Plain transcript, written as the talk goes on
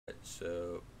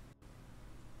So,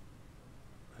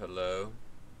 hello,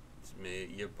 it's me,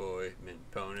 your boy, Mint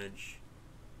Ponage,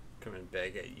 coming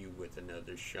back at you with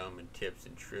another Shaman Tips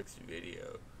and Tricks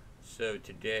video. So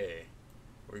today,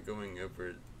 we're going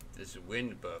over this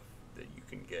wind buff that you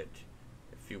can get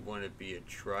if you want to be a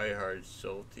try-hard,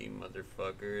 salty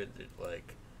motherfucker that,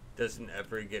 doesn't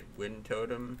ever get wind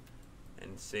totem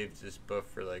and saves this buff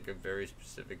for, a very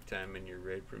specific time in your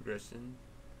raid progression.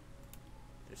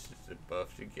 This is the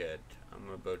buff to get. I'm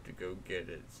about to go get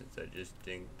it since I just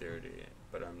dinked 30,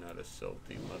 but I'm not a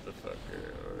salty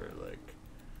motherfucker or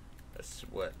a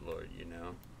sweat lord, you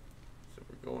know? So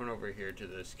we're going over here to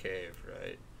this cave,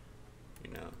 right?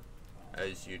 You know,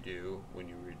 as you do when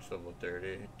you reach level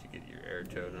 30 to get your air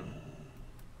totem.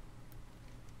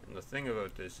 And the thing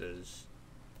about this is,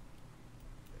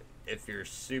 if you're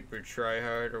super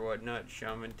tryhard or whatnot,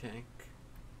 Shaman Tank,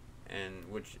 and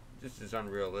which this is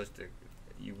unrealistic,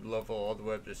 you level all the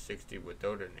way up to 60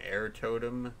 without an air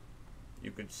totem,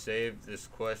 you could save this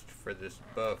quest for this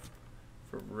buff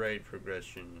for raid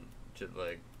progression to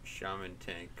Shaman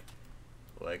Tank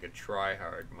like a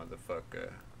tryhard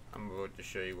motherfucker. I'm about to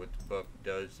show you what the buff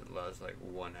does. It lasts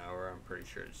 1 hour. I'm pretty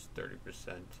sure it's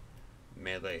 30%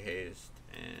 melee haste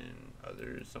and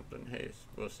other something haste.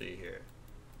 We'll see here.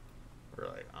 We're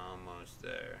almost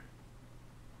there.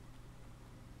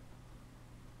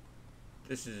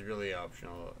 This is really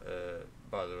optional,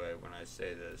 by the way, when I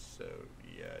say this, so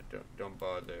yeah, don't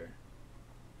bother.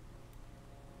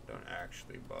 Don't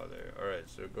actually bother. Alright,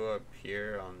 so go up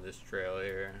here on this trail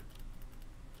here.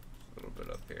 Just a little bit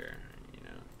up here, you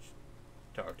know, just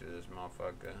talk to this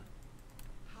motherfucker.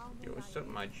 Yo, what's up,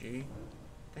 my G?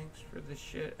 Thanks for the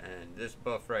shit. And this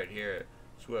buff right here,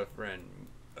 Swift Friend,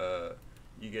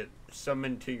 you get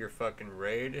summoned to your fucking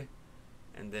raid,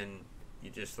 and then you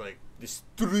just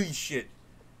destroy shit.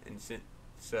 And since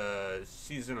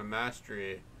Season of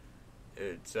Mastery,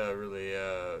 it's really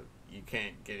you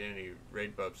can't get any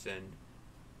raid buffs in.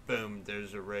 Boom,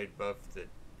 there's a raid buff that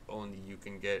only you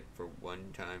can get for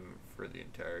one time for the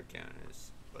entire count.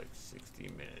 It's 60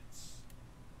 minutes,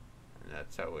 and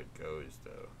that's how it goes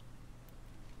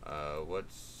though.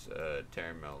 What's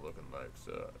Terramel looking like?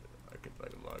 So I could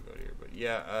log out here, but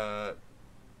yeah,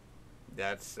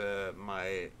 that's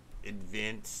my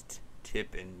advanced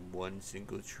tip in one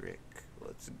single trick.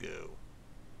 Let's go.